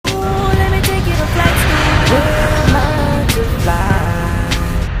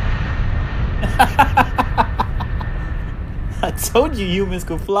I told you humans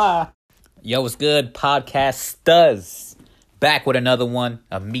could fly. Yo, what's good? POSCASTUHS. Back with another one,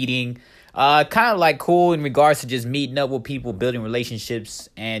 a meeting. Kind of like cool in regards to just meeting up with people, building relationships,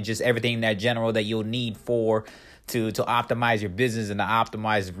 and just everything that general that you'll need to optimize your business and to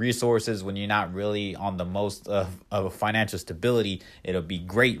optimize resources when you're not really on the most of a financial stability. It'll be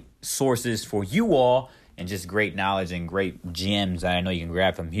great sources for you all and just great knowledge and great gems that I know you can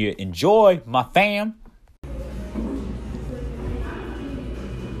grab from here. Enjoy, my fam.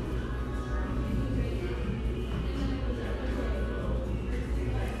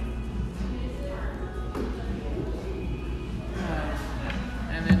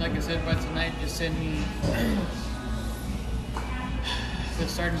 Like I said, by tonight, just send me the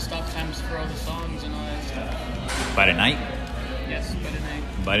start and stop times for all the songs and all that stuff. By tonight? Yes, by tonight.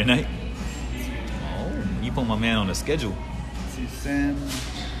 By tonight? Oh, you put my man on the schedule. See Sam.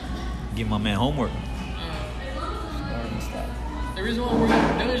 Give my man homework. Start and stop. The reason why we're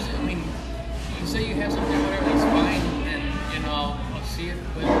doing I mean, you say you have something, whatever, it's fine, and I'll see it.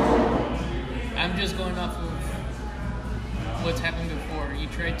 But I'm just going off of what's happened before. You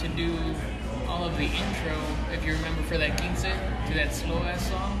tried to do all of the intro, if you remember, for that 15 to that slow ass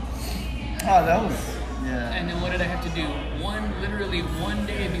song. Oh, that was, yeah. And then what did I have to do? Literally one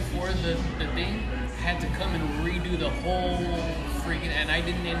day before the thing, I had to come and redo the whole freaking, and I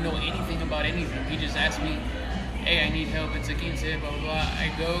didn't know anything about anything. He just asked me, hey, I need help, it's a 15, blah, blah, blah.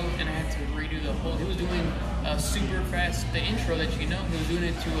 I go and I had to redo the whole, he was doing a super fast, the intro that he was doing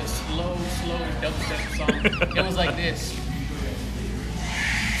it to a slow dubstep song. It was like this.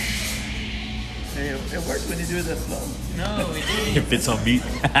 It worked when you do it that slow. No, it didn't. If it's on beat.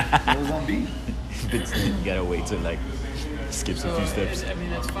 It was on beat. You gotta wait till skips a few steps. I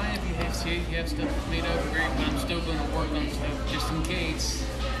mean, that's fine if you have stuff made up, great, but I'm still going to work on stuff just in case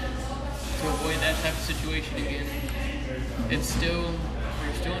to avoid that type of situation again. We're still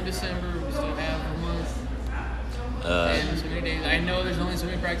in December, we still have a month. And so many days. I know there's only so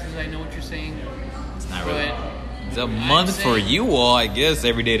many practices, I know what you're saying. It's not really. It's a month for you all, I guess,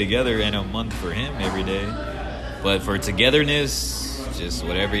 every day together, and a month for him every day. But for togetherness, just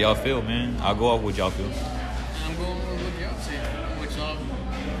whatever y'all feel, man. I'll go off what y'all feel. I'm going with what y'all say, which all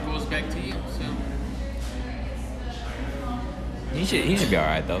goes back to you. So He should be all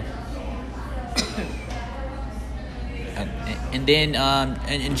right though. And then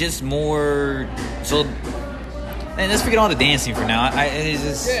and just more so. Man, let's forget all the dancing for now.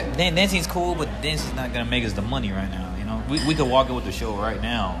 Dancing's cool, but dancing's not gonna make us the money right now. We could walk in with the show right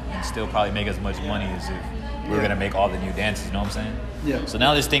now and still probably make as much money as if we were gonna make all the new dances. You know what I'm saying? Yeah. So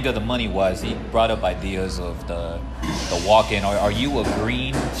now let's think of the money wise. He brought up ideas of the walk in. Are you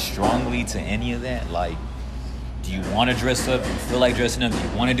agreeing strongly to any of that? Like, do you want to dress up? Do you feel like dressing up? Do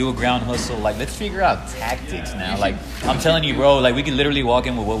you want to do a ground hustle? Like, let's figure out tactics now. Like, I'm telling you, bro. Like, we can literally walk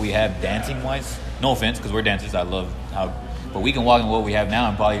in with what we have dancing wise. No offense, because we're dancers. I love how, but we can walk in with what we have now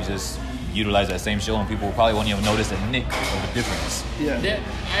and probably just utilize that same show, and people probably won't even notice a nick of the difference. Yeah.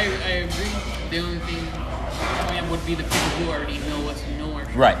 I agree. The only thing would be the people who already know what's nowhere.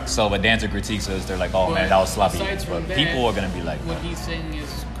 Right. So a dancer critiques us. They're like, "Oh man, that was sloppy." But that, people are gonna be like, "What he's saying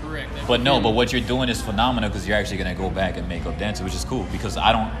is correct." But what you're doing is phenomenal because you're actually gonna go back and make up dances, which is cool. Because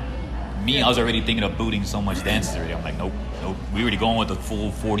I was already thinking of booting so much dances already. I'm like, nope. We already going with the full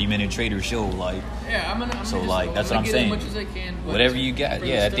 40-minute trader show. Like, yeah, I'm gonna that's what I'm saying. As much as I can. Whatever you got.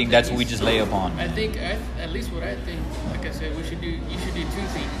 Yeah, I think that's what we just lay up on. Man. I think, at least what I think, like I said, you should do two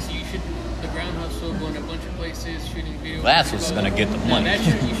things. You should do the ground hustle, going to a bunch of places, shooting videos. That's what's gonna get the money.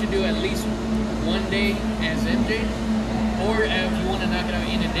 You should do at least one day as MJ, or if you want to knock it out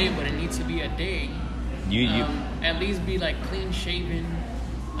in a day, but it needs to be a day. You at least be like clean shaven.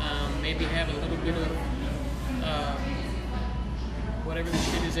 Maybe have a little bit of whatever the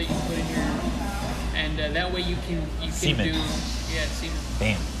shit is that you put in your, and that way you can semen. Semen.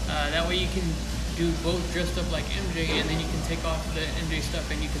 Bam. That way you can do both dressed up like MJ, and then you can take off the MJ stuff,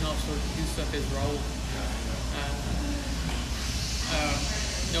 and you can also do stuff as Raul.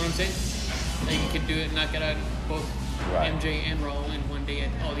 Know what I'm saying? Like you could do it, knock it out both MJ and Raul in one day at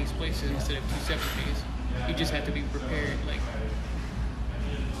all these places instead of 2 separate days. You just have to be prepared, like.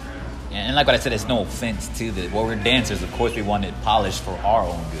 And like what I said, it's no offense to we're dancers. Of course, we want it polished for our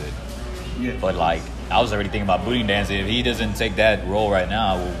own good. Yeah. But like, I was already thinking about booting dancing. If he doesn't take that role right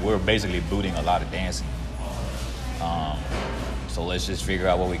now, we're basically booting a lot of dancing. So let's just figure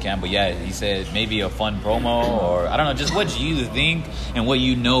out what we can. But yeah, he said maybe a fun promo or I don't know, just what you think and what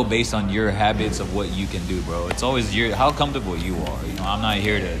you know based on your habits of what you can do, bro. It's always how comfortable you are. I'm not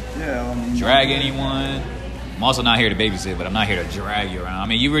here to drag anyone. I'm also not here to babysit, but I'm not here to drag you around. I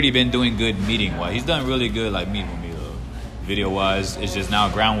mean, you've already been doing good meeting wise. He's done really good, like meeting with me, though. Video wise, it's just now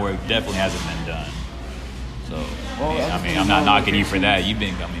groundwork definitely hasn't been done. So, I mean, I'm not knocking you for that. You've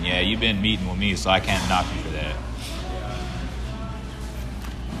been coming, you've been meeting with me, so I can't knock you for that.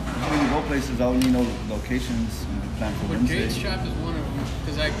 When you go places, I would need know locations and plan for But Wednesday. Jade's shop is one of them.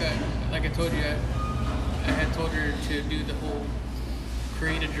 Because like I told you, I had told her to do the whole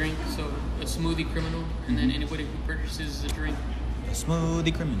create a drink, so a smoothie criminal, and then anybody who purchases a drink A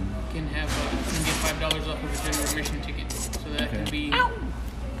smoothie criminal. can get $5 off of a general admission ticket. So that can be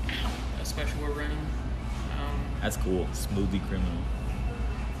a special we're running. That's cool. Smoothie criminal.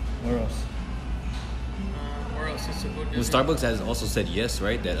 Where else? Where else is it? Well, Starbucks has also said yes,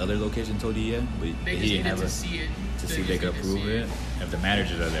 right? That other location told you yeah, but They he just didn't have needed to see it. to see if they could approve it. If the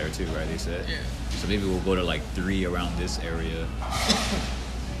managers are there too, right? They said. Yeah. So maybe we'll go to like 3 around this area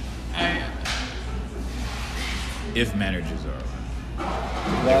if managers are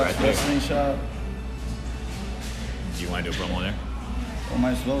around. Rob's there. wrestling shop. Do you want to do a promo there? Well,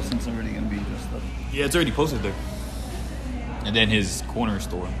 might as well since I'm already gonna be dressed up. Yeah, it's already posted there. And then his corner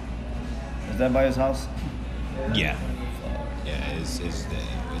store. Is that by his house? Yeah. Yeah, it's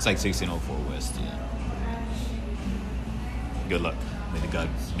like 1604 West. Yeah. Good luck.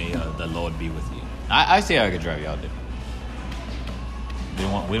 May the Lord be with you. I say I could drive you out there. We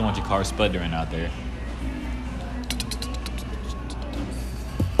don't want your car sputtering out there.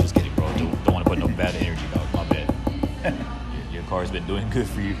 Just kidding, bro. Don't want to put no bad energy, dog. My bad. Your car's been doing good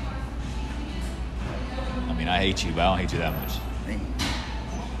for you. I mean, I hate you, but I don't hate you that much.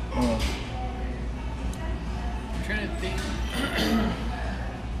 I'm trying to think.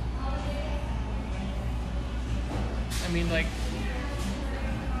 I mean, like.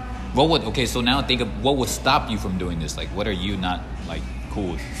 So now think of what would stop you from doing this. Like, what are you not, like,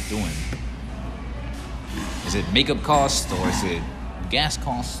 cool with doing? Is it makeup cost, or is it gas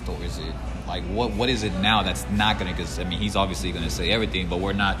cost, or is it, like, what is it now that's not going to, because, I mean, he's obviously going to say everything, but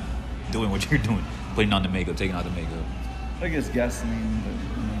we're not doing what you're doing, putting on the makeup, taking out the makeup. I guess gasoline,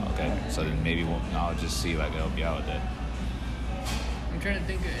 but Okay, so then maybe I'll just see if I can help you out with that. I'm trying to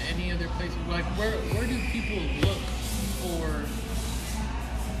think of any other places. Like, where do people look for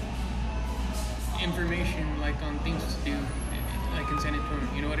information, like, on things to do, like in San Antonio?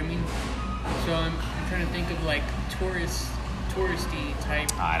 You know what I mean? So I'm trying to think of, like, touristy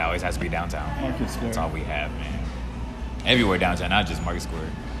type. It always has to be downtown. Market Square. That's all we have, man. Everywhere downtown, not just Market Square.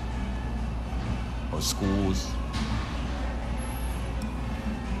 Or schools.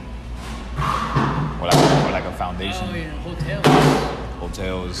 Or like a foundation. Oh yeah,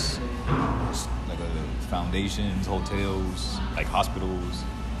 Hotels, like foundations, hotels, like hospitals,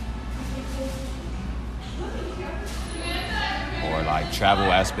 or like travel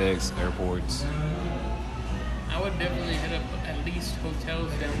aspects, airports. I would definitely hit up at least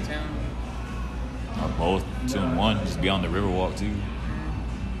hotels downtown. Or both, 2 in 1. Just be on the Riverwalk too.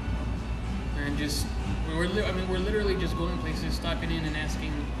 And just we're literally just going places, stopping in and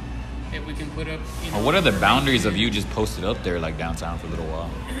asking if we can put up. Or what are the boundaries of you just posted up there like downtown for a little while?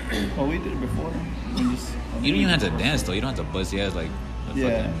 Oh, we did it before. You don't even have to dance though. You don't have to bust your ass like a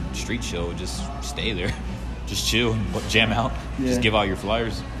Yeah. fucking street show. Just stay there. Just chill and jam out. Yeah. Just give out your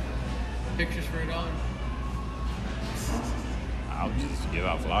flyers. Pictures for $1. I would just give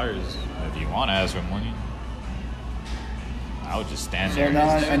out flyers. If you want to ask for money, I would just stand So there. now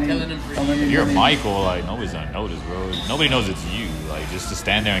I've been telling him for If you're Michael, like, nobody's gonna notice, bro. Nobody knows it's you. Like, just to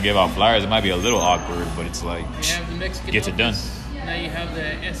stand there and give out flyers, it might be a little awkward, but it's like, You have the Mexican gets it done. Elvis. Now you have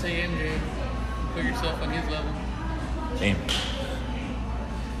the SAMJ. Put yourself on his level. Damn.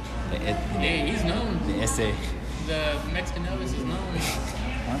 Hey, he's known. The essay The Mexican Elvis is known.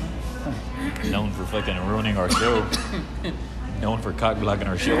 known for fucking ruining our show. Known for cock blocking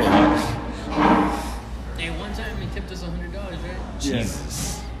our show. Hey, one time he tipped us $100, right?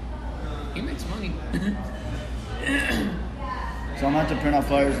 Jesus. He makes money. So I'm gonna have to print out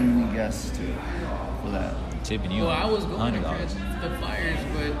flyers and we need guests too for that. Tipping you Well, I was going to $100. print the flyers,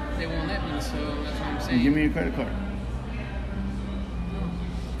 but they won't let me, so that's what I'm And saying. give me your credit card.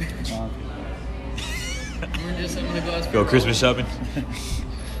 Oh, I'm gonna go ask for Go Christmas all. shopping.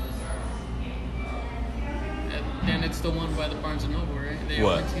 Then it's the one by the Barnes and Noble, right? They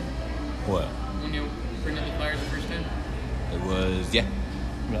What? went to What? when you printed the flyers the first time. It was, yeah.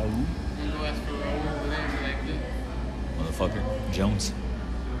 Raul. I'm gonna go ask for Raul over there and be like, look, Motherfucker. Jones.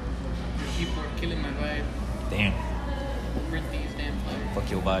 people are killing my vibe. Damn. Print these damn flyers.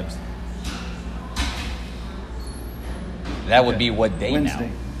 Fuck your vibes. That would be what day Wednesday.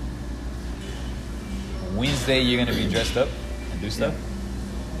 now? Wednesday, you're gonna be dressed up and do stuff.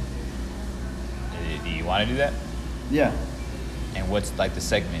 Do you want to do that? Yeah. And what's like the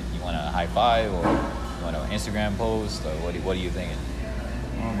segment? You want a high five or you want an Instagram post, or what are you thinking?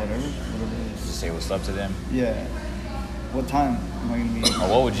 Whatever it is. Just say what's up to them. Yeah. What time am I gonna be? Or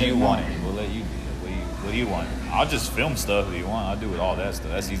what would you want? We'll let you do it. What do you want? I'll just film stuff if you want. I'll do with all that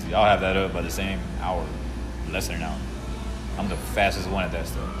stuff. That's easy. I'll have that up by the same hour, less than an hour. I'm the fastest one at that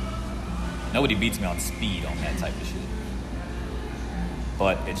stuff. Nobody beats me on speed on that type of shit.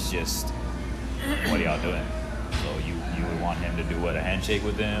 But it's just, what are y'all doing? So you would want him to do what, a handshake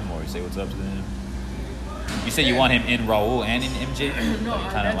with them or say what's up to them? You said you want him in Raul and in MJ? No,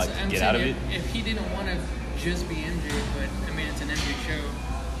 like, kind of like to get out of it? If he didn't want to just be MJ, but I mean it's an MJ show.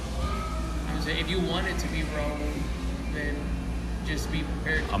 I'm gonna say if you want it to be Raul, then just be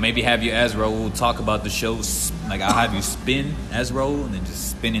prepared. I'll maybe have you as Raul talk about the show. Like I'll have you spin as Raul and then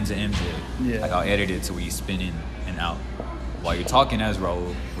just spin into MJ. Yeah. Like I'll edit it to where you spin in and out while you're talking as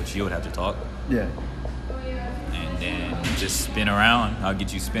Raul, which you would have to talk. Yeah. And then just spin around. I'll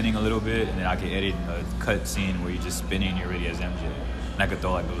get you spinning a little bit, and then I can edit a cut scene where you're just spinning and you're ready as MJ. And I could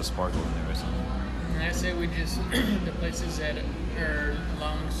throw like a little sparkle in there or something. And I say we just the places that are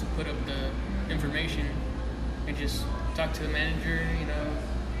allowing us to put up the information and just talk to the manager, you know,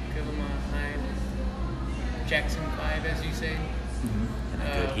 give him a high Jackson 5, as you say. And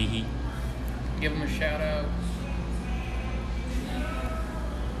a good hee-hee. Give him a shout out.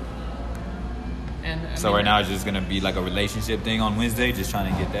 And So right now it's just gonna be like a relationship thing on Wednesday, just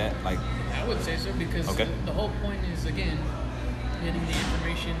trying to get that. Like I would say so because the whole point is again getting the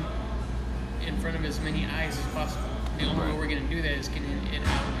information in front of as many eyes as possible. The only way we're gonna do that is getting it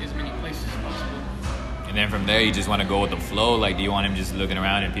out as many places as possible. And then from there, you just want to go with the flow. Like, do you want him just looking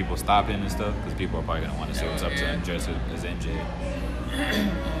around and people stopping and stuff? Because people are probably gonna want to say what's up to him dressed as MJ.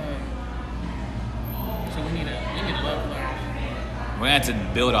 So we need a love flash. We had to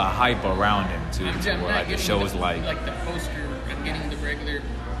build a hype around him too, I'm where not like the getting show's the, like the poster. I'm getting the regular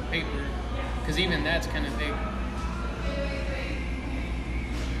paper because even that's kind of big.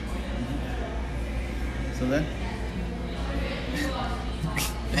 So then,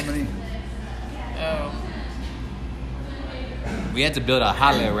 how many? we had to build a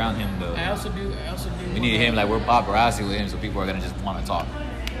highlight around him though. I also do. We need him like we're paparazzi with him, so people are gonna just want to talk.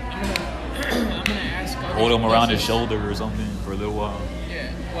 I'm gonna ask. Hold him around his shoulder or something for a little while.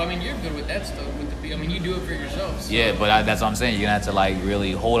 Yeah. Well, I mean, you're good with that stuff. I mean, you do it for yourself. So. Yeah, but that's what I'm saying. You're gonna have to like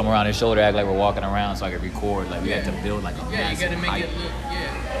really hold him around his shoulder, act like we're walking around, so I can record. Like we had to build like a you gotta make hype. it look. Yeah,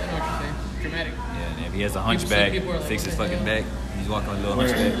 I know what you're saying. Dramatic. Yeah, and if he has a hunchback, like, fix his fucking back. He's walking with a little Wear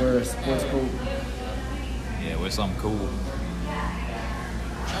hunchback. a sports coat. Yeah, wear something cool.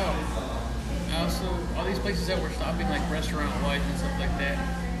 Also, all these places that we're stopping, like restaurant-wise and stuff like that,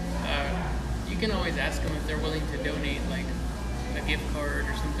 you can always ask them if they're willing to donate, like a gift card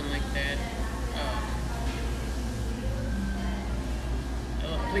or something like that.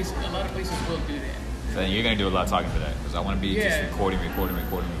 A lot of places will do that. So you're gonna do a lot of talking for that because I want to be just recording.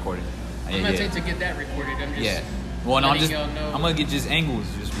 I'm not saying to get that recorded. I'm just Well, no, y'all know. I'm gonna get just angles,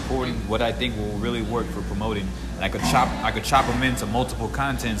 just recording what I think will really work for promoting. And I could chop them into multiple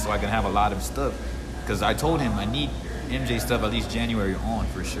content so I can have a lot of stuff. Because I told him I need MJ stuff at least January on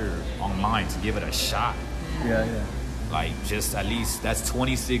for sure on mine to give it a shot. Yeah. Like just at least that's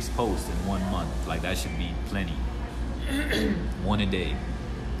 26 posts in 1 month. Like that should be plenty. One a day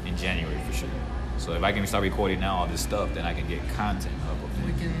in January for sure. So if I can start recording now all this stuff, then I can get content up.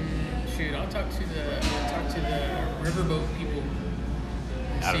 We can shoot. I'll talk to the riverboat people.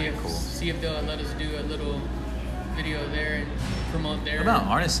 That'd be cool. See if they'll let us do a little video there and promote there. What about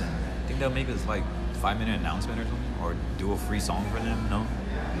Artisan? I think they'll make us like 5-minute announcement or something, or do a free song for them. No,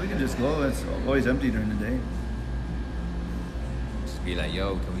 We can just go. It's always empty during the day. just be like,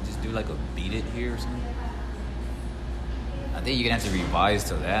 yo, can we just do like a beat it here or something? I think you're gonna have to revise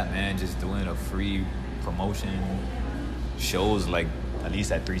to that, man. Just doing a free promotion shows like at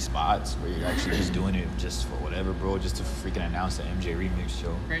least at 3 spots where you're actually just doing it just for whatever, bro. Just to freaking announce the MJ remix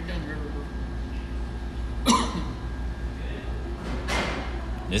show. Right down riverboat.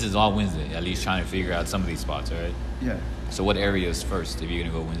 This is all Wednesday. At least trying to figure out some of these spots, all right? Yeah. So what areas first if you're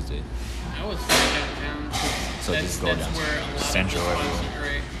gonna go Wednesday? I would start downtown. So just go down where a lot Central of everywhere. spots are,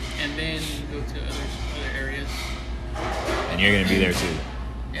 right? And then go to other areas. And you're gonna be there too.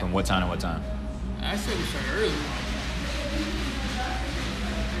 Yeah. From what time to what time? I say we start early.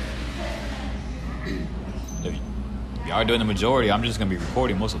 If y'all are doing the majority, I'm just gonna be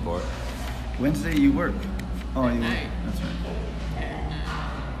recording most of the part. Wednesday you work. Oh, you work. Night. That's right.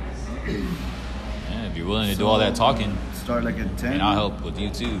 Yeah, if you're willing to do all that talking, Start like at 10. and I'll help with you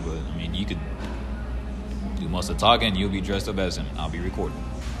too. But I mean, you could do most of the talking. You'll be dressed up as him. I'll be recording.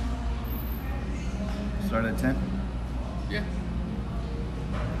 Start at 10? Yeah.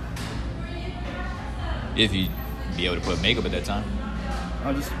 If you be able to put makeup at that time.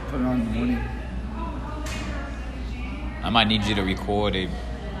 I'll just put it on in the morning. I might need you to record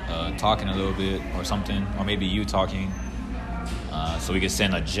talking a little bit or something, or maybe you talking, so we could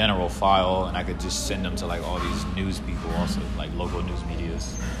send a general file, and I could just send them to like all these news people, also like local news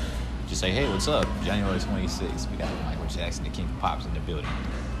medias. Just say, hey, what's up? January 26th, we got Michael Jackson, the King of Pop's in the building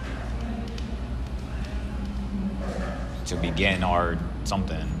to begin our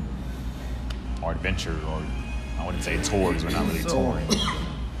adventure, or I wouldn't say tour because we're not really touring.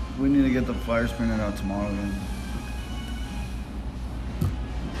 We need to get the flyers printed out tomorrow then.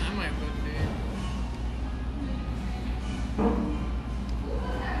 I might put it in.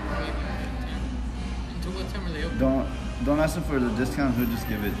 Until what time are they open? Don't ask him for the discount. He'll just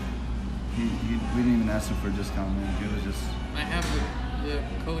give it. We didn't even ask him for a discount, man. He was just. I have the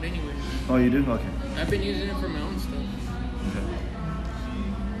code anyway. Oh, you do? Okay. I've been using it for my own stuff. Okay.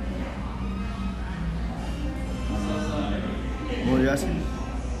 What are you asking?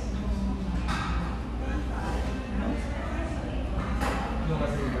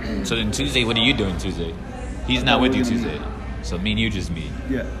 So then Tuesday, what are you doing Tuesday? He's not with you Tuesday, so me and you just meet.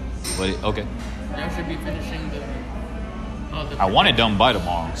 Yeah. But okay. I should be finishing the I want it done by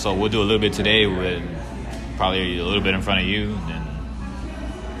tomorrow, so we'll do a little bit today with probably a little bit in front of you. And then,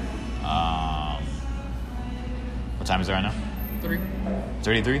 what time is it right now? 3.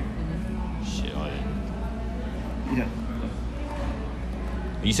 33? Mm-hmm. Shit, oh yeah. Yeah.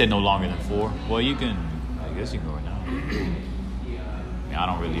 You said no longer than 4. Well, you can. I guess you can go right now. I mean, I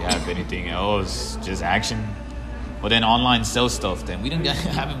don't really have anything else, just action. But then online sell stuff. Then we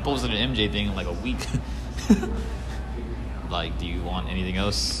haven't posted an MJ thing in like a week. Like, do you want anything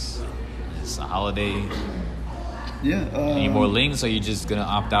else? It's a holiday. Yeah. Any more links, or are you just gonna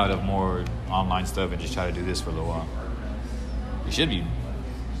opt out of more online stuff and just try to do this for a little while? It should be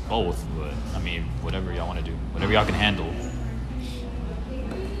both, but I mean, whatever y'all want to do, whatever y'all can handle.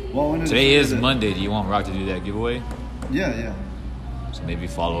 Well, Today is Monday. Do you want Rock to do that giveaway? Yeah, yeah. So maybe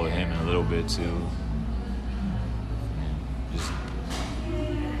follow him in a little bit too. Just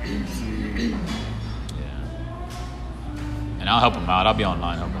yeah. And I'll help him out. I'll be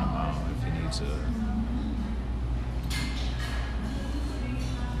online helping him out if he needs to.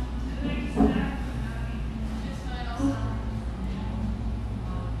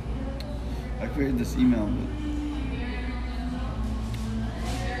 I created this email, but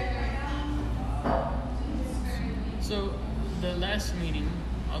So, the last meeting,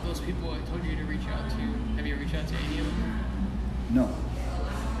 all those people I told you to reach out to, have you reached out to any of them? no.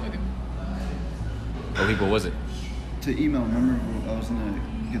 Okay. What people was it? To email, remember? I was gonna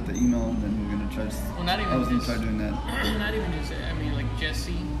get the email, and then we're gonna try. Well, not even I was gonna just- try doing that. Not even just that. I mean, like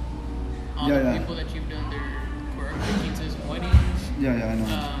Jesse, all Yeah, the yeah. people that you've done for Quinta's weddings, Yeah, I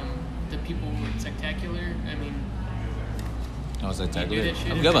know. the people with Spectacular. I mean, Oh, you do Spectacular. that shit I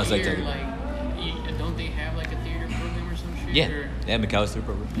in forgot about the year, Spectacular. like, don't they have like a theater program or some shit? Yeah, Or, they have McAllister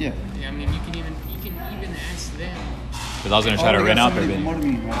program. Yeah. yeah, I mean, you can even ask them. Because I was gonna try to we rent got out their somebody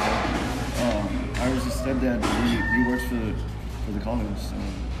venue. promoted me, right? Iris' stepdad, he works for the college. So.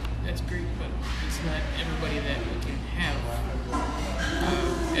 That's great, but it's not everybody that we can have.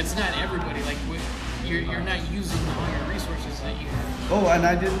 It's not everybody. Like you're not using all your resources that you have. Oh, and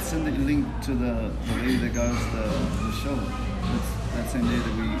I did send the link to the lady that got us the show. That same day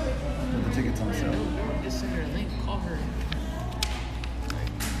that we put the tickets on sale. Just send her a link. Call her.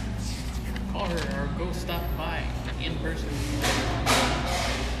 Call her or go stop by in person.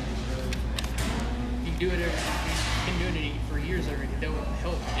 You do it. You've been doing it for years already. That will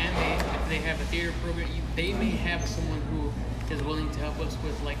help. And if they have a theater program, they may have someone who is willing to help us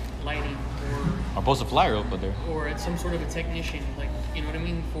with like lighting I'll post a flyer up there. or it's some sort of a technician, like you know what I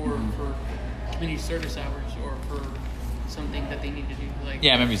mean, for community service hours or for something that they need to do. Like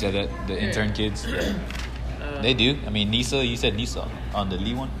Yeah, I remember you said that. The intern kids. They do. I mean, Nisa, you said Nisa on the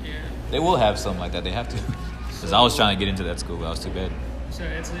Lee one? Yeah. They will have something like that. They have to. Because I was trying to get into that school, but I was too bad. So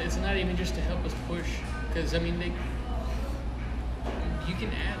it's not even just to help us push, because I mean you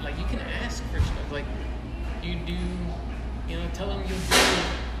can ask for stuff like you do, tell them you'll do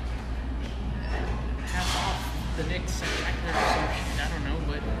half off the next spectacular or some shit. I don't know,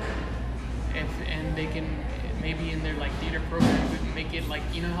 but and they can maybe in their like theater program make it like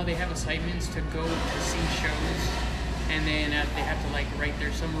how they have assignments to go to see shows. And then they have to like write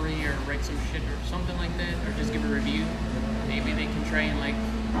their summary or write some shit or something like that, or just give a review. Maybe they can try and like,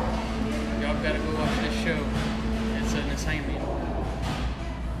 y'all gotta go watch this show. It's an assignment.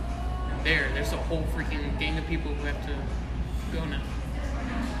 And there's a whole freaking gang of people who have to go now.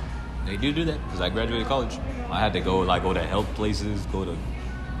 They do that because I graduated college. I had to go to health places, go to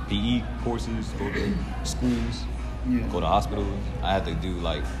PE courses, go to schools, go to hospitals. I had to do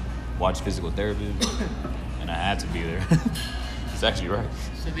watch physical therapy, and I had to be there. It's actually right.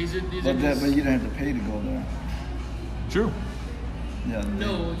 So these are But you don't have to pay to go there. True. Yeah.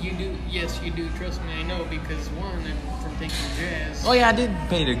 No, you do. Yes, you do. Trust me, I know because one, I'm from taking jazz. Oh yeah, I did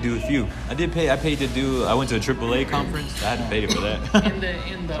pay to do a few. I paid to do. I went to a AAA conference. I had to pay for that.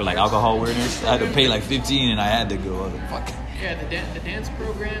 in the for alcohol awareness, I had to pay $15, and I had to go. Fuck. Yeah, the dance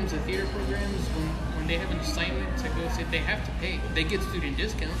programs, the theater programs, when they have an assignment to go sit, they have to pay. They get student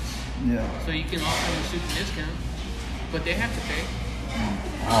discounts. Yeah. So you can offer them a student discount, but they have to pay.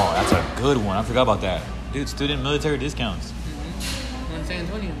 Oh, that's a good one. I forgot about that, dude. Student military discounts. In San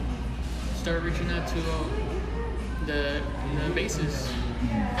Antonio, start reaching out to the bases.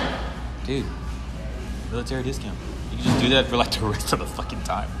 Dude, military discount. You can just do that for the rest of the fucking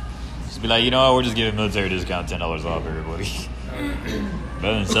time. Just be like, you know what, we're just giving military discount $10 off everybody.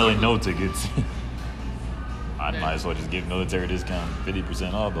 Better than selling no tickets. I might as well just give military discount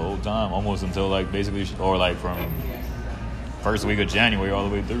 50% off the whole time, almost until basically, or from first week of January all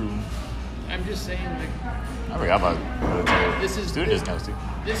the way through. I'm just saying, I forgot about military student discounts too.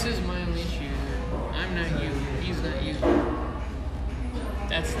 This is my only issue. I'm not you. He's not you.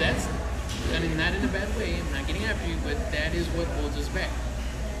 That's. I mean, not in a bad way. I'm not getting after you, but that is what holds us back.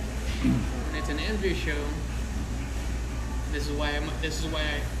 When it's an MJ show, this is why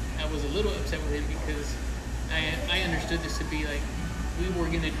I was a little upset with him because I understood this to be we were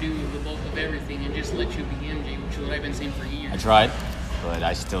gonna do the bulk of everything and just let you be MJ, which is what I've been saying for years. I tried, but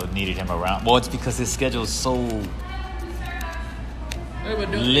I still needed him around. Well, it's because his schedule is so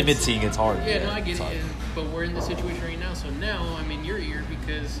limiting. It's hard. Yeah, no, I get it. But we're in the situation right now, so now I'm in your ear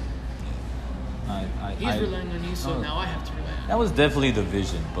because he's relying on you, so now I have to rely on you. That was definitely the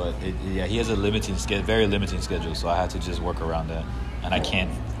vision, but he has a very limiting schedule, so I had to just work around that, and I can't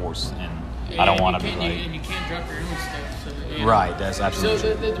force, and I don't want to be and you can't drop your own stuff. So, right, that's absolutely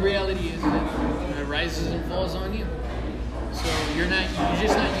true. So the reality is that it rises and falls on you. So you're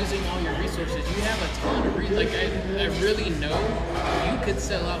just not using all your resources. You have a ton of resources. I really know you could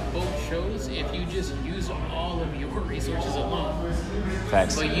sell out both shows if you just use all of your resources alone.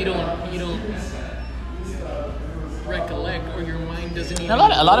 Facts. But you don't recollect, or your mind doesn't even.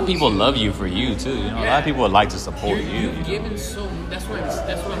 A lot of people love you for you too. You know, a lot of people would like to support you. You've given so. That's what I'm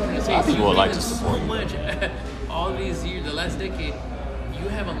trying to say. A lot of people would like to support so you. Much. All these years, the last decade, you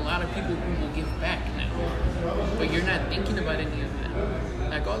have a lot of people who will give back now, but you're not thinking about any of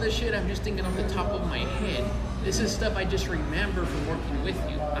that. All this shit, I'm just thinking off the top of my head. This is stuff I just remember from working with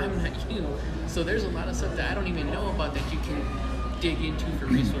you. I'm not you, so there's a lot of stuff that I don't even know about that you can dig into for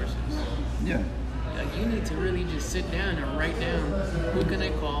resources. Yeah. You need to really just sit down and write down who can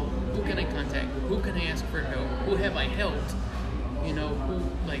I call, who can I contact, who can I ask for help, who have I helped, who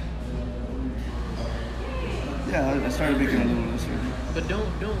Yeah, I started making a little list. But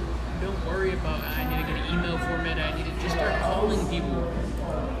don't worry about I need to get an email format. I need to just start calling people.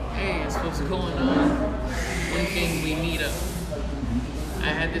 Hey, it's what's going on. When can we meet up?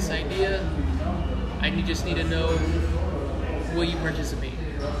 I had this idea. I just need to know, will you participate?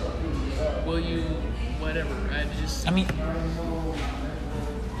 Will you, whatever.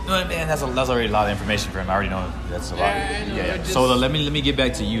 Man, that's already a lot of information for him. I already know that's a lot. Yeah. So let me get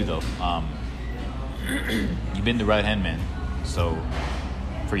back to you though. You've been the right hand man, so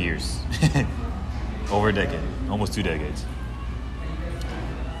for years, over a decade, almost 2 decades.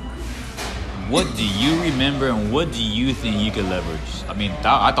 What do you remember and what do you think you could leverage? I mean,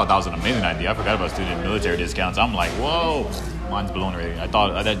 I thought that was an amazing idea. I forgot about student military discounts. I'm like, whoa, mine's blown already. I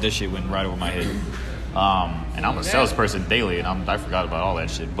thought that this shit went right over my head. And I'm a salesperson daily, and I forgot about all that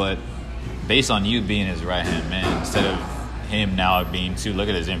shit. But based on you being his right hand man, instead of him now being too, look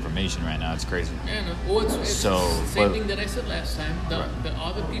at his information right now. It's crazy. Yeah, no. Well, it's the same thing that I said last time.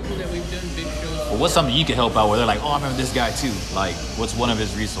 All the people that we've done big shows. Well, what's something you could help out with? They're like, oh, I remember this guy too. Like, what's one of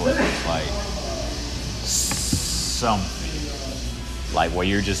his resources? Like, something. Like, where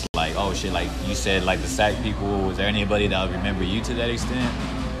you're just like, oh shit, like you said, like the SAC people, was there anybody that would remember you to that extent?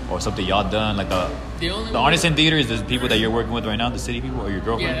 Or something y'all done? Like the Artisan Theater is the people that you're working with right now, the city people, or your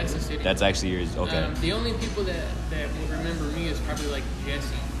girlfriend? Yeah, that's the city. That's actually yours. Okay. The only people that would remember me is probably like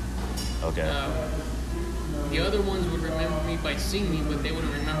Jesse. Okay. The other ones would remember me by seeing me, but they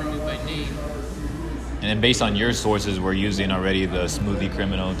wouldn't remember me by name. And then based on your sources, we're using already the Smoothie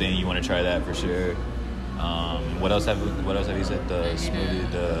Criminal thing. You want to try that for sure. What else have you said? I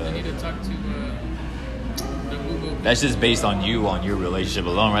need to talk to the Google. That's just based on you, on your relationship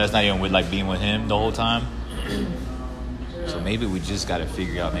alone, right? That's not even with like being with him the whole time. So maybe we just got to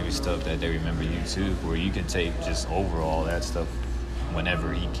figure out maybe stuff that they remember you too, where you can take just over all that stuff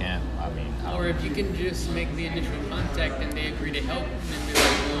whenever he can. I mean, or if you can just make the initial contact and they agree to help, then be like,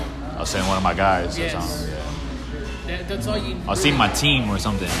 well, I'll send one of my guys. Yes. Or something. Yeah. that's all you. I'll see my team or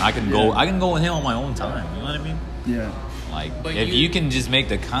something. I can go with him on my own time. You know what I mean? Yeah. Like, But if you can just make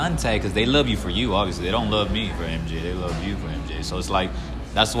the contact, because they love you for you, obviously. They don't love me for MJ. They love you for MJ. So it's like,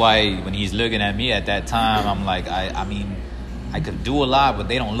 that's why when he's looking at me at that time, I'm like, I mean, I could do a lot, but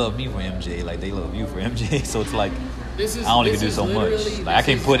they don't love me for MJ. Like, they love you for MJ. So it's like, I only can do so much. Like, I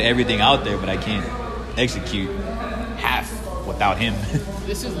can put everything out there, but I can't execute half without him.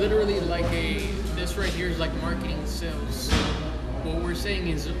 This is literally like this right here is like marketing sales. So what we're saying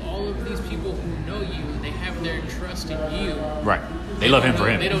is all of these people who know you, they have their trust in you. Right. They love him for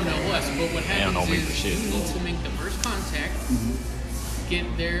him. They don't know us, but what They don't know happens me for is shit. you need to make the first contact, get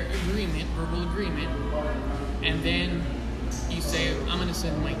their agreement, verbal agreement, and then you say, I'm going to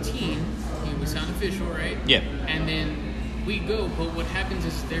send my team. We sound official, right? Yeah. And then we go, but what happens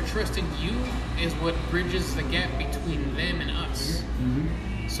is their trust in you is what bridges the gap between them and us.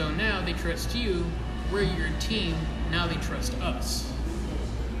 So now they trust you, we're your team, now they trust us.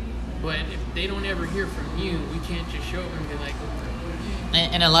 But if they don't ever hear from you, we can't just show up and be like,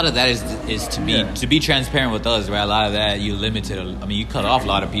 And a lot of that is to be transparent with us, right? A lot of that you limited. I mean, you cut off a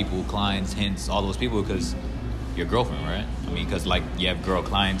lot of people, clients, hints, all those people because your girlfriend, right? I mean, because like you have girl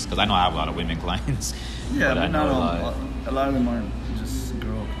clients. Because I know I have a lot of women clients. Yeah, but I know a lot of them are just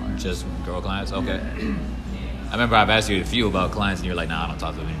girl clients. Just girl clients, okay. I remember I've asked you a few about clients, and you're like, "Nah, I don't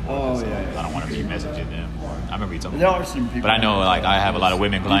talk to them anymore. Oh, 'cause yeah. I don't want to be messaging them." Or I remember you told me. There are some people. But I know, like, I have a lot of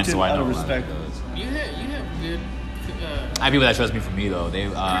women clients, so I out know. of respect. you have good. I have people that trust me for me though.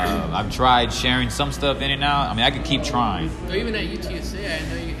 I've tried sharing some stuff in and out. I mean, I could keep trying. So even at UTSA, I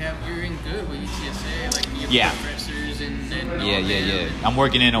know you're in good with UTSA, like you have Yeah. professors and all Yeah. them. I'm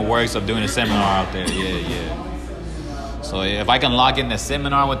working in the works of doing a seminar out there. Yeah. So if I can lock in the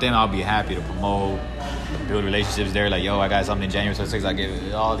seminar with them, I'll be happy to promote, build relationships there. Like, yo, I got something January 26th. I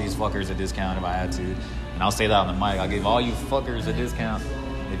give all these fuckers a discount if I had to. And I'll say that on the mic. I'll give all you fuckers a discount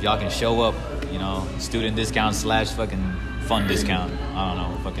if y'all can show up, you know, student discount / fucking fun discount. I don't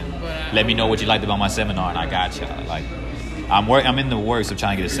know, fucking let me know what you liked about my seminar and I got you. Like, I'm in the works of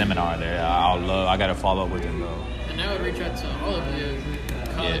trying to get a seminar there. I gotta follow up with them though. And I would reach out to all of you,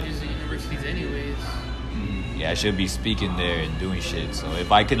 colleges and universities anyways. Yeah, I should be speaking there and doing shit. So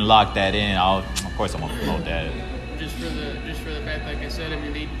if I can lock that in, of course I'm gonna promote that. Just for the fact, like I said, I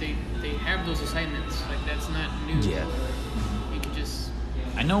mean they have those assignments. Like that's not new. Yeah. You can just.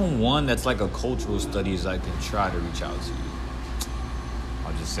 I know one that's like a cultural studies I can try to reach out to.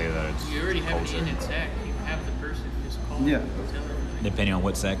 I'll just say that it's You already have culture. it in SAC. You have the person. Just call. Yeah. Them, tell them. Depending on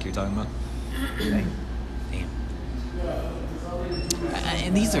what SAC you're talking about. Damn.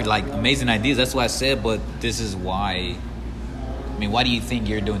 And these are like amazing ideas. That's what I said. But this is why. I mean, why do you think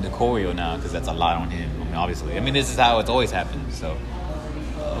you're doing the choreo now? Because that's a lot on him. I mean, obviously. I mean, this is how it's always happened. So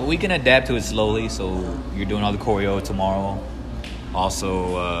we can adapt to it slowly. So you're doing all the choreo tomorrow.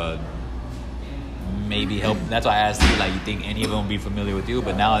 Also, maybe help. That's why I asked you. Like, you think any of them will be familiar with you?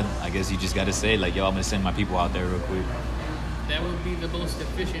 But now I guess you just got to say, like, yo, I'm gonna send my people out there real quick. That would be the most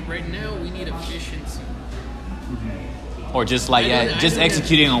efficient. Right now, we need efficiency. Or just like, just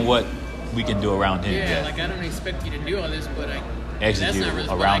executing on what we can do around him. Yeah, like I don't expect you to do all this, but Execute that's not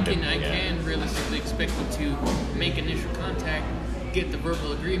realistic. around I him, can realistically expect you to make initial contact, get the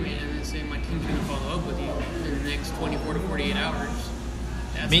verbal agreement, and then say my team's going to follow up with you in the next 24 to 48 hours.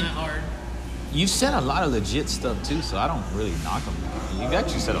 That's not hard. You said a lot of legit stuff too, so I don't really knock him. You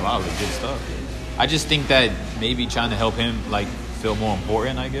actually said a lot of legit stuff. I just think that maybe trying to help him like feel more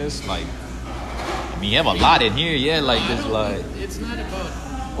important, I guess. Like, I mean, you have a lot in here, yeah. Like, it's like it's not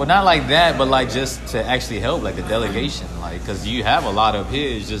about. Well, not like that, but like just to actually help, like the delegation, like because you have a lot of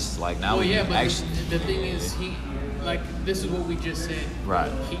his. Just like now, Well, yeah, we but actually. the thing is, this is what we just said.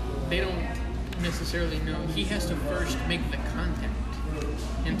 Right. They don't necessarily know. He has to first make the contact.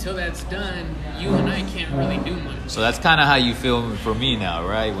 Until that's done, you and I can't really do much. So that's kind of how you feel for me now,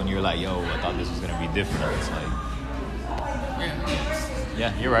 right? When you're like, yo, I thought this was gonna be different. It's like,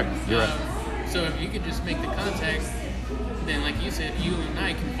 yeah, you're right. You're right. So if you could just make the contact, then like you said, you and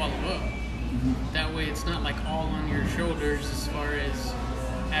I can follow up. That way it's not like all on your shoulders as far as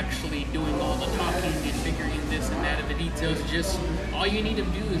actually doing all the talking and figuring this and that of the details. Just all you need to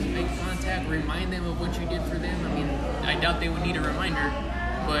do is make contact, remind them of what you did for them. I mean, I doubt they would need a reminder,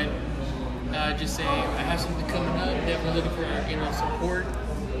 but just say, I have something coming up, definitely looking for support.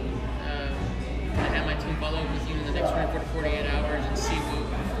 I have my team follow up with you in the next 24 to 48 hours and see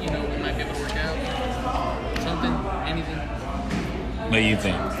what we might be able to work out. Something, anything. What do you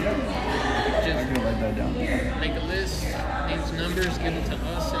think? I can write that down. Make a list, names, numbers, give them to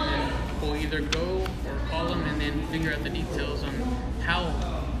us, and then we'll either go or call them and then figure out the details on how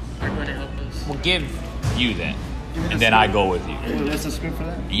they're going to help us. We'll give you that, and then I go with you. What's the script for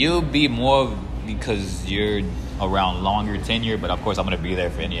that? You'll be more because you're around longer tenure, but of course I'm going to be there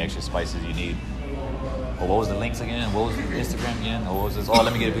for any extra spices you need. Oh, what was the links again? What was the Instagram again? Or what was this? Oh,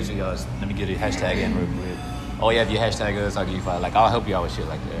 let me get a picture of y'all. Let me get a hashtag in real quick. Oh, yeah, if you hashtag us, I'll give you 5. Like, I'll help you out with shit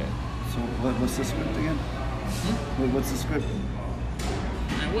like that. So what's the script again? What's the script?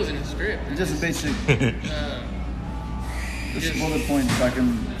 It wasn't a script. Just a basic. Just bullet points so I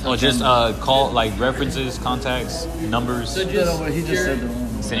can. Oh, just call, like, references, contacts, numbers. So He just said the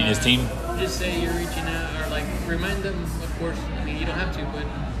one. Sending his team. Just say you're reaching out, or like remind them. Of course, I mean you don't have to, but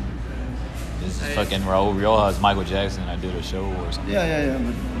Fucking Raul Riojas, Michael Jackson. I did a show or something. Yeah.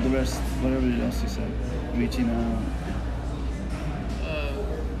 But the rest, whatever else you said, reaching out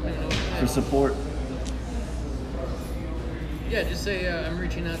for support. Yeah, just say I'm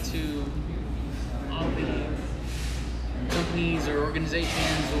reaching out to all the companies or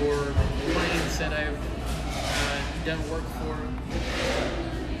organizations or clients that I've done work for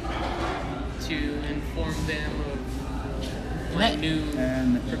to inform them of my new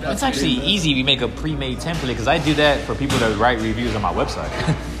production. It's actually easy if you make a pre-made template because I do that for people that write reviews on my website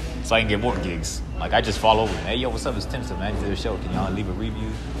so I can get more gigs. Like I just follow over. Hey, yo, what's up? It's Tim, man. I did a show. Can y'all leave a review?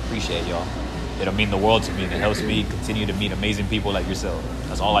 Appreciate y'all. It'll mean the world to me and it helps me continue to meet amazing people like yourself.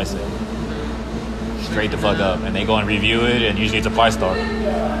 That's all I say. Straight the fuck up. And they go and review it and usually it's a 5-star.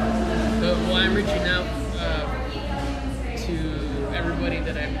 Well, I'm reaching out to everybody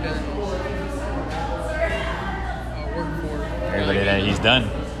that I've done work for. Everybody that he's done.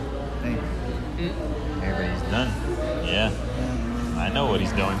 Hey. Everybody he's done. Yeah. I know what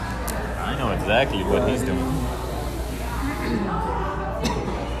he's doing. I know exactly what he's doing.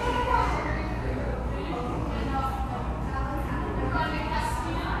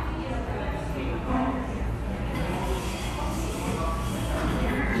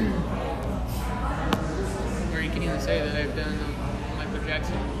 Or you can even say that I've done a Michael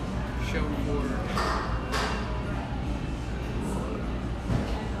Jackson show for,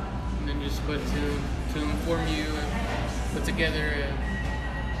 and then just put to inform you, put together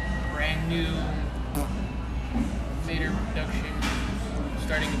a brand new theater production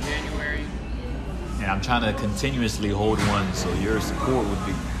starting in January. And I'm trying to continuously hold one, so your support would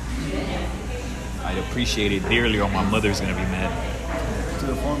be... I'd appreciate it dearly or my mother's going to be mad. To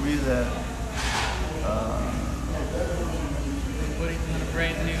inform you that Putting on a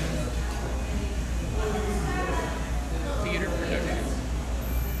brand new theater production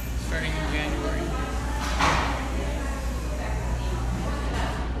starting in January.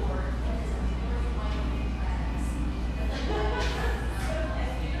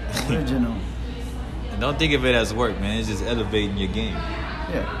 original. And don't think of it as work, man. It's just elevating your game.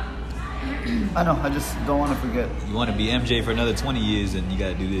 Yeah. I know. I just don't want to forget. You want to be MJ for another 20 years, and you got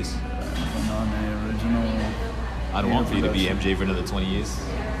to do this. On the original. I don't want for you to be MJ for another 20 years.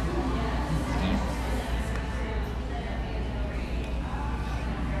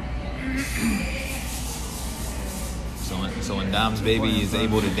 So when Dom's baby is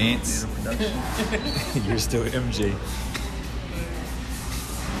able to dance, you're still MJ.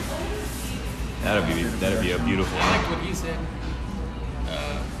 That'll be a beautiful I like what he said.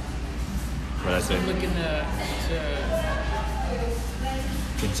 What I I'm said. looking to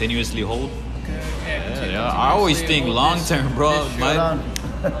Continuously hold. yeah, I always think long term, bro. Hold on.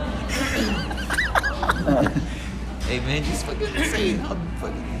 Hey man, just fucking say I'm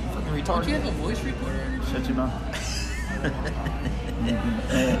fucking Do you retarded. have a voice recorder? Shut your mouth.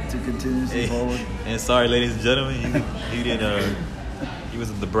 To continuously forward. And sorry, ladies and gentlemen, he didn't. He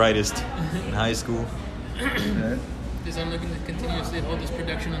wasn't the brightest in high school. Yeah. Because I'm looking to continuously hold this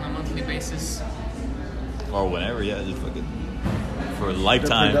production on a monthly basis. Or whenever, yeah, just fucking for a The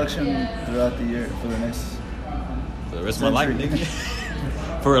lifetime. production throughout the year for the next. For the rest of my life, nigga.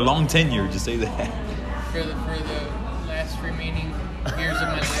 For a long tenure, just say that. For the last remaining years of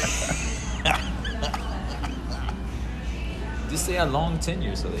my life. Just say a long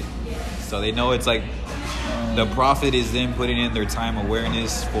tenure, so they know it's like the profit is them putting in their time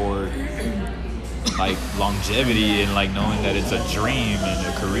awareness for like longevity and like knowing that it's a dream and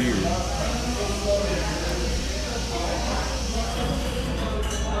a career.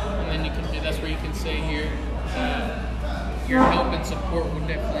 And then that's where you can say here, your help and support will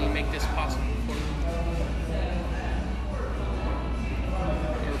definitely make this possible for me.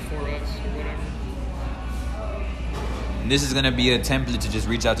 Or for us, or whatever. And this is gonna be a template to just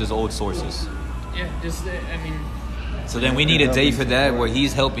reach out to his old sources. Yeah, just, So then we need a day for that where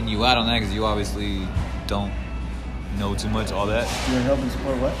he's helping you out on that because you obviously don't know too much, all that. You're helping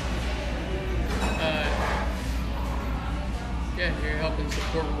support what? Yeah, you're helping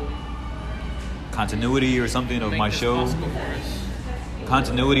support Continuity or something of my show.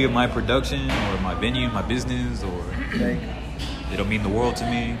 Continuity of my production or my venue, my business, or it'll mean the world to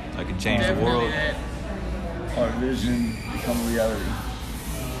me. I can change the world. Our vision become a reality.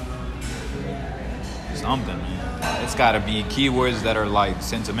 Something, man. It's got to be keywords that are like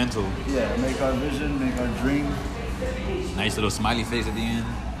sentimental. Yeah, make our vision, make our dream. Nice little smiley face at the end.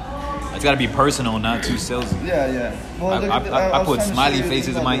 It's got to be personal, not too salesy. Yeah. Well, I put smiley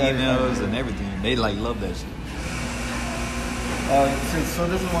faces in my emails and everything. They like love that shit. So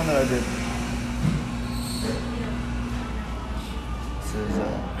this is one that I did. It says,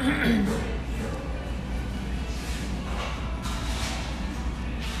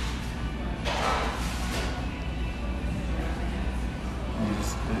 let me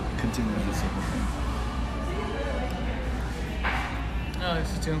just continue this simple thing. No, this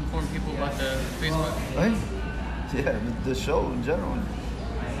is to inform people about the Facebook. Hey? Yeah, the show in general.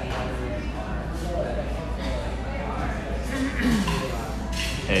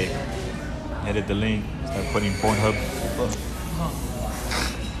 Hey, edit the link. Start putting Pornhub.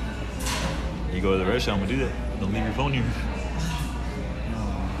 You go to the restaurant, I'm gonna do that. Don't leave your phone here.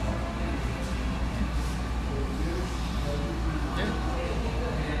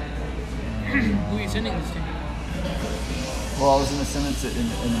 Who are you sending this to? Well, I was gonna send it in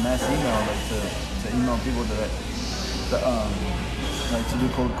a mass email, like to email people that like to do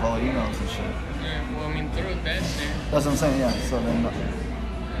cold call emails and shit. Yeah, well, I mean, throw it back there. That's what I'm saying. Yeah. So then.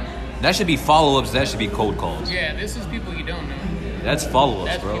 That should be follow-ups. That should be cold calls. Yeah, this is people you don't know. That's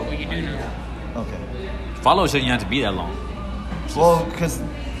follow-ups, That's bro. people you do know. Okay. Follow-ups shouldn't have to be that long. Well, because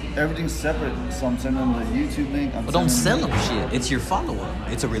everything's separate, so I'm sending them the YouTube link. But don't sell them shit. It's your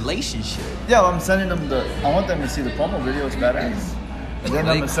follow-up. It's a relationship. Yeah, well, I'm sending them I want them to see the promo video. It's badass. And then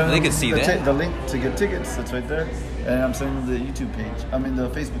I'm sending They them can see that. the link to get tickets. That's right there. And I'm sending them the YouTube page. I mean the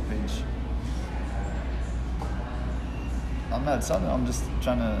Facebook page. I'm not selling them. I'm just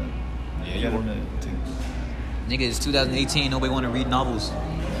trying to get them to. Nigga, it's 2018. Nobody want to read novels.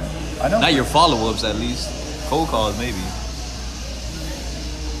 I know. Not your follow-ups, at least. Cold calls, maybe.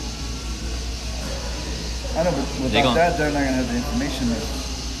 I know, but without that, they're not gonna have the information to.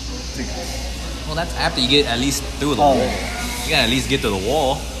 Well, that's after you get at least through the wall. You gotta at least get to the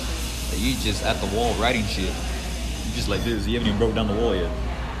wall. You just at the wall writing shit. You just like this. You haven't even broke down the wall yet.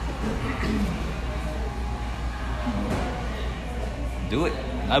 Do it.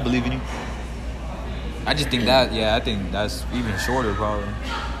 I believe in you. I just think I think that's even shorter, probably.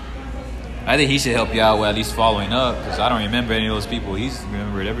 I think he should help you out with at least following up, because I don't remember any of those people. He's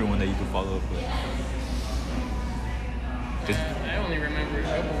remembered everyone that you can follow up with. I only remember a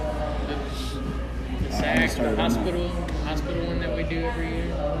couple. The SAC, the hospital one that we do every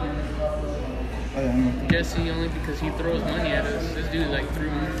year. Jesse, only because he throws money at us. This dude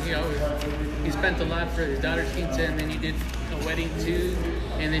he spent a lot for his daughter's pizza, and then he did a wedding too,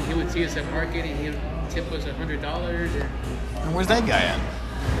 and then he would see us at market and he would tip us $100. And where's that guy at?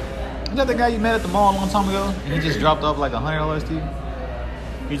 Is that the guy you met at the mall a long time ago? And he just dropped off like $100 to you?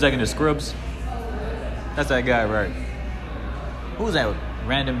 He's like in the scrubs. That's that guy, right? Who was that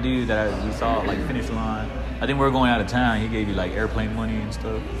random dude that we saw at like finish line? I think we were going out of town. He gave you like airplane money and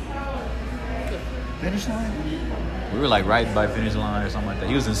stuff. Finish line? We were like right by finish line or something like that.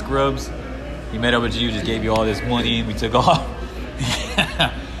 He was in scrubs. He met up with you, just gave you all this money, and we took off.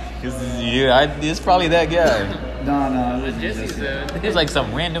 It's probably that guy. No. Jesse's It was like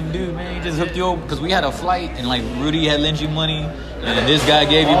some random dude, man. He just hooked you over because we had a flight, and like Rudy had lent you money, and then this guy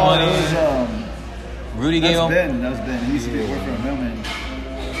gave you money. Rudy gave him. That was Ben. He used to work for a mailman.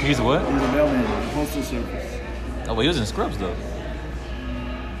 He's what? He was a mailman, postal service. Oh, but he was in scrubs though.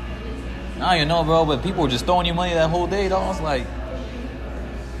 I don't even know, bro, but people were just throwing you money that whole day, dog. I was like,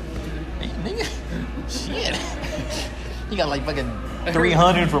 hey, nigga, shit. He got like fucking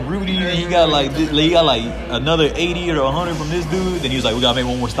 300 from Rudy, and he got like another 80 or 100 from this dude. Then he was like, we gotta make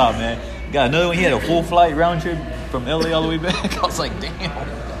one more stop, man. Got another one. He had a full flight round trip from LA all the way back. I was like, damn.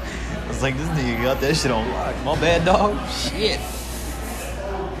 I was like, this nigga got that shit on lock. My bad, dog. Shit.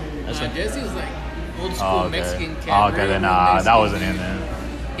 Jesse's like old school Mexican cat. Oh, okay, then that wasn't in there.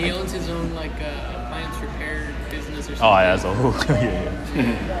 He owns his own like appliance repair business or something. Oh yeah, so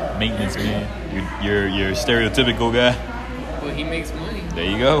yeah. Maintenance man. You're stereotypical guy. Well, he makes money. There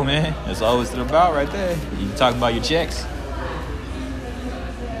you go, man. That's all it's about right there. You talk about your checks. So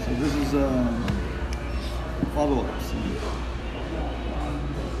this is follow-ups.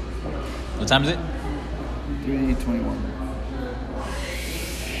 What time is it? 321.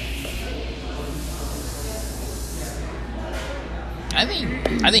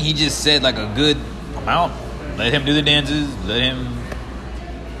 I think he just said like a good amount. Let him do the dances.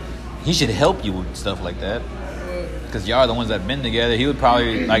 He should help you with stuff like that. Because y'all are the ones that have been together. He would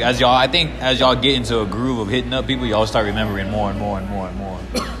probably, like, as y'all get into a groove of hitting up people, y'all start remembering more and more and more and more.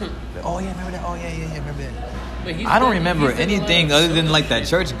 Oh, yeah, remember that? Oh, yeah, remember that? I don't remember anything other than, like, that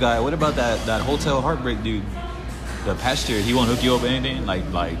church guy. What about that Hotel Heartbreak dude? The pastor, he won't hook you up with anything? Like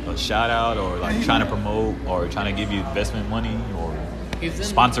a shout-out or, like, trying to promote or trying to give you investment money or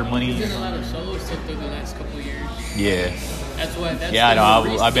sponsor money? He's done a lot of solo stuff through the last couple of years. Yeah. That's why. I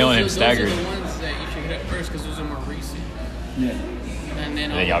know. I've been with him staggered. Those are the ones that you should hit up first because those are more recent. Yeah. And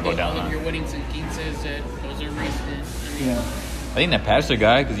then y'all go down. All of your weddings and quinces, that those are recent. I think that pastor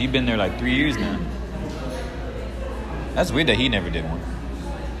guy, because you've been there like 3 years now. That's weird that he never did one.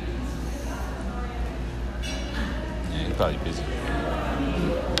 Yeah, he's probably busy.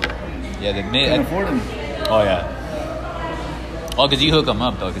 Yeah, Can't afford him. Oh, yeah. Oh, because you hook him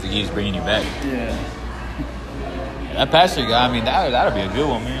up, though, because he keeps bringing you back. Yeah. That pastor guy, I mean, that'll be a good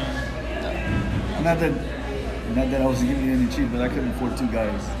one, man. Not that I was giving you any cheap, but I couldn't afford 2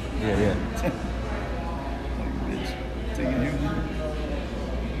 guys. Yeah. Like, bitch. Taking you.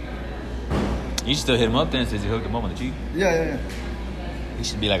 You should still hit him up then since you hooked him up on the cheap. Yeah. He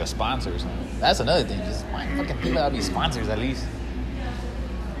should be like a sponsor or something. That's another thing. Just find fucking people that'll be sponsors at least.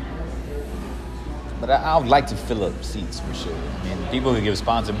 But I would like to fill up seats for sure. I mean, people who give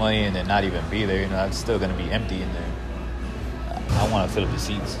sponsor money and then not even be there, it's still going to be empty in there. I want to fill up the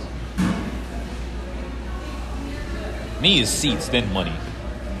seats. Me is seats, then money.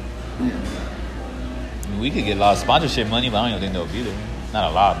 I mean, we could get a lot of sponsorship money, but I don't even think they'll be there. Not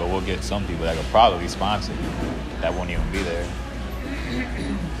a lot, but we'll get some people that could probably sponsor that won't even be there.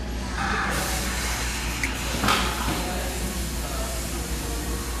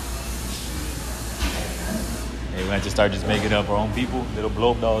 Hey, we have to start just making up our own people, little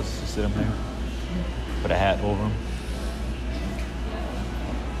blow up dolls, just sit them there, put a hat over them.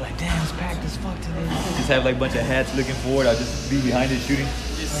 Like, damn, it's packed as fuck today. Just have like a bunch of hats looking forward. I'll just be behind it shooting.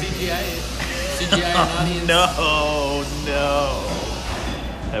 Just CGI it. CGI an audience. No.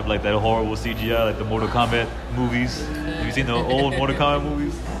 Have like that horrible CGI, like the Mortal Kombat movies. Have you seen the old Mortal Kombat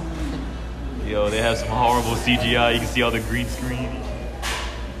movies? Yo, they have some horrible CGI. You can see all the green screen.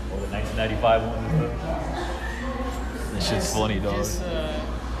 Or the 1995 ones and stuff. That shit's funny, dog. Just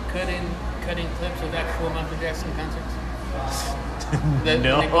cutting clips of actual Michael Jackson concerts.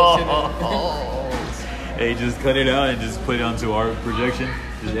 No. Hey, just cut it out and just put it onto our projection.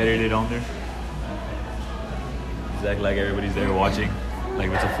 Just edit it on there. Just act like everybody's there watching. Like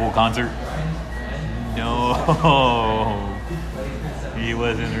if it's a full concert. No. He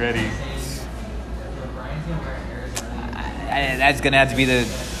wasn't ready. That's going to have to be the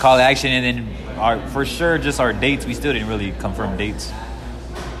call to action. And then for sure, just our dates. We still didn't really confirm dates.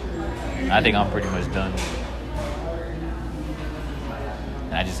 I think I'm pretty much done.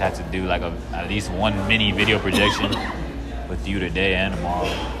 And I just have to do like at least one mini video projection with you today and tomorrow.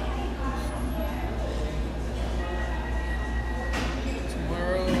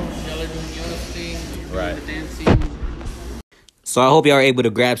 Tomorrow, y'all are doing your thing. Right. The dancing. So I hope y'all are able to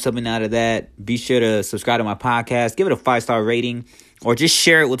grab something out of that. Be sure to subscribe to my podcast. Give it a 5-star rating. Or just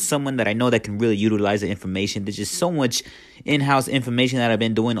share it with someone that I know that can really utilize the information. There's just so much in-house information that I've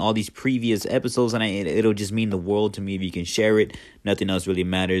been doing all these previous episodes. And it'll just mean the world to me if you can share it. Nothing else really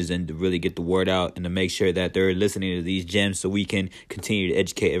matters than to really get the word out and to make sure that they're listening to these gems so we can continue to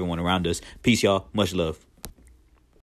educate everyone around us. Peace, y'all. Much love.